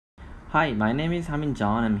Hi, my name is Hamin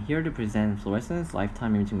John. I'm here to present Fluorescence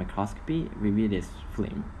Lifetime Imaging Microscopy, reviewed as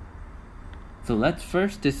FLIM. So let's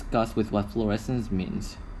first discuss with what fluorescence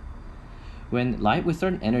means. When light with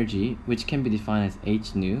certain energy, which can be defined as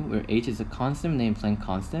h nu, where h is a constant named Planck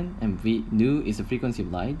constant and v nu is the frequency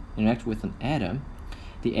of light, interacts with an atom,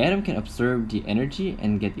 the atom can absorb the energy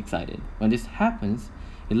and get excited. When this happens,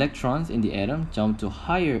 electrons in the atom jump to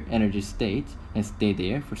higher energy states and stay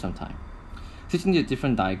there for some time. Switching to a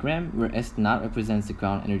different diagram, where S0 represents the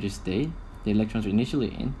ground energy state the electrons are initially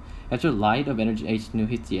in, after light of energy h nu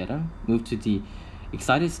hits the atom, move to the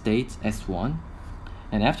excited state S1,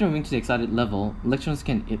 and after moving to the excited level, electrons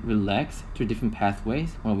can relax through different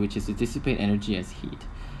pathways, one of which is to dissipate energy as heat.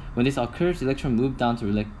 When this occurs, the electron move down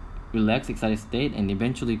to relaxed excited state and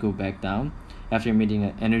eventually go back down after emitting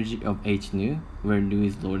an energy of h nu, where nu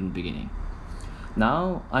is lower in the beginning.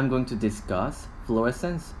 Now I'm going to discuss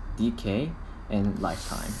fluorescence, decay, and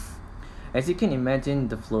lifetime. As you can imagine,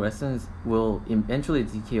 the fluorescence will eventually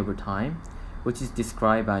decay over time, which is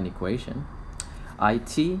described by an equation.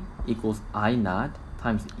 IT equals I naught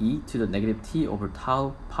times e to the negative t over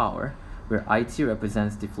tau power, where IT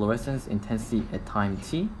represents the fluorescence intensity at time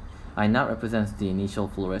t, I naught represents the initial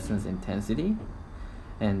fluorescence intensity,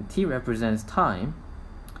 and t represents time,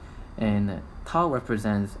 and tau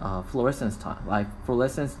represents fluorescence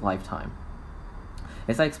lifetime.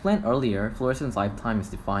 As I explained earlier, fluorescence lifetime is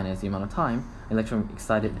defined as the amount of time an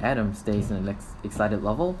electron-excited atom stays in an excited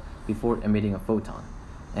level before emitting a photon.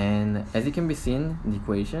 And as it can be seen in the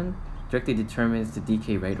equation, directly determines the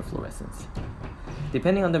decay rate of fluorescence.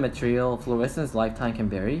 Depending on the material, fluorescence lifetime can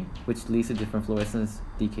vary, which leads to different fluorescence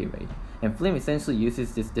decay rate. And FLIM essentially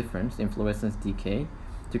uses this difference in fluorescence decay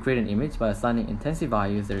to create an image by assigning intensity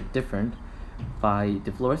values that are different by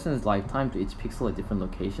the fluorescence lifetime to each pixel at different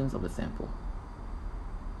locations of the sample.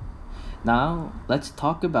 Now, let's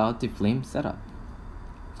talk about the FLIM setup.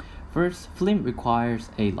 First, FLIM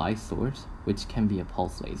requires a light source, which can be a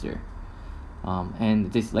pulse laser.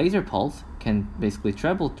 And this laser pulse can basically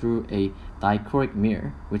travel through a dichroic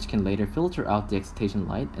mirror, which can later filter out the excitation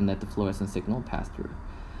light and let the fluorescent signal pass through.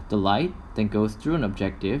 The light then goes through an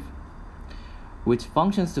objective, which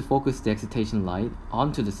functions to focus the excitation light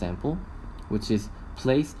onto the sample, which is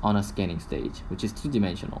placed on a scanning stage, which is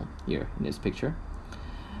two-dimensional here in this picture.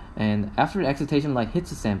 And after the excitation light hits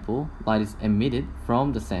the sample, light is emitted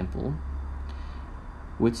from the sample,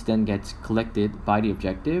 which then gets collected by the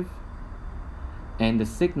objective, and the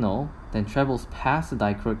signal then travels past the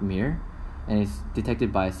dichroic mirror and is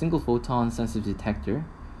detected by a single photon sensitive detector,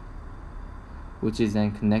 which is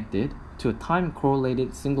then connected to a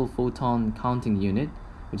time-correlated single photon counting unit,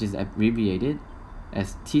 which is abbreviated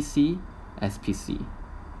as TC-SPC.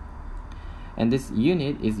 And this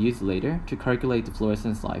unit is used later to calculate the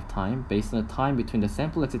fluorescence lifetime based on the time between the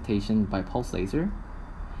sample excitation by pulse laser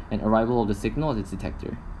and arrival of the signal at its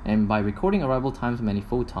detector. And by recording arrival times of many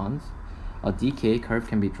photons, a decay curve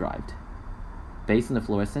can be derived based on the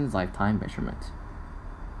fluorescence lifetime measurement.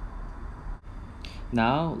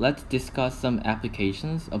 Now, let's discuss some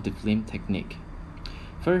applications of the FLIM technique.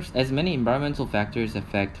 First, as many environmental factors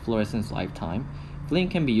affect fluorescence lifetime, FLIM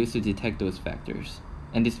can be used to detect those factors.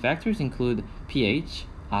 And these factors include pH,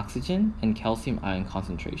 oxygen, and calcium ion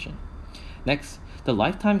concentration. Next, the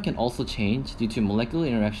lifetime can also change due to molecular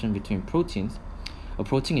interaction between proteins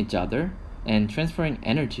approaching each other and transferring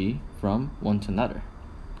energy from one to another.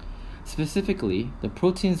 Specifically, the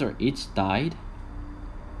proteins are each dyed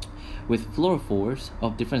with fluorophores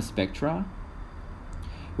of different spectra,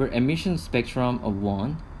 where emission spectrum of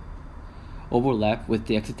one overlap with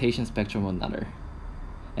the excitation spectrum of another.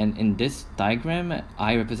 And in this diagram,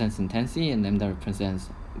 I represents intensity and lambda represents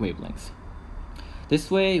wavelengths. This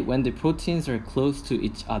way, when the proteins are close to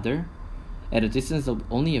each other at a distance of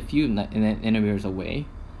only a few nanometers away,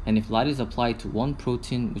 and if light is applied to one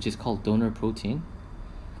protein, which is called donor protein,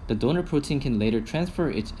 the donor protein can later transfer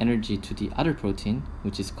its energy to the other protein,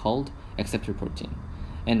 which is called acceptor protein.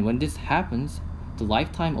 And when this happens, the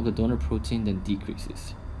lifetime of the donor protein then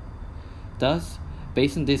decreases. Thus,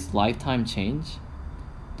 based on this lifetime change,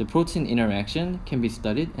 the protein interaction can be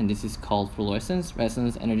studied, and this is called fluorescence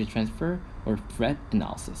resonance energy transfer, or FRET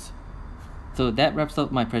analysis. So that wraps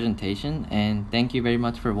up my presentation, and thank you very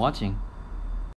much for watching.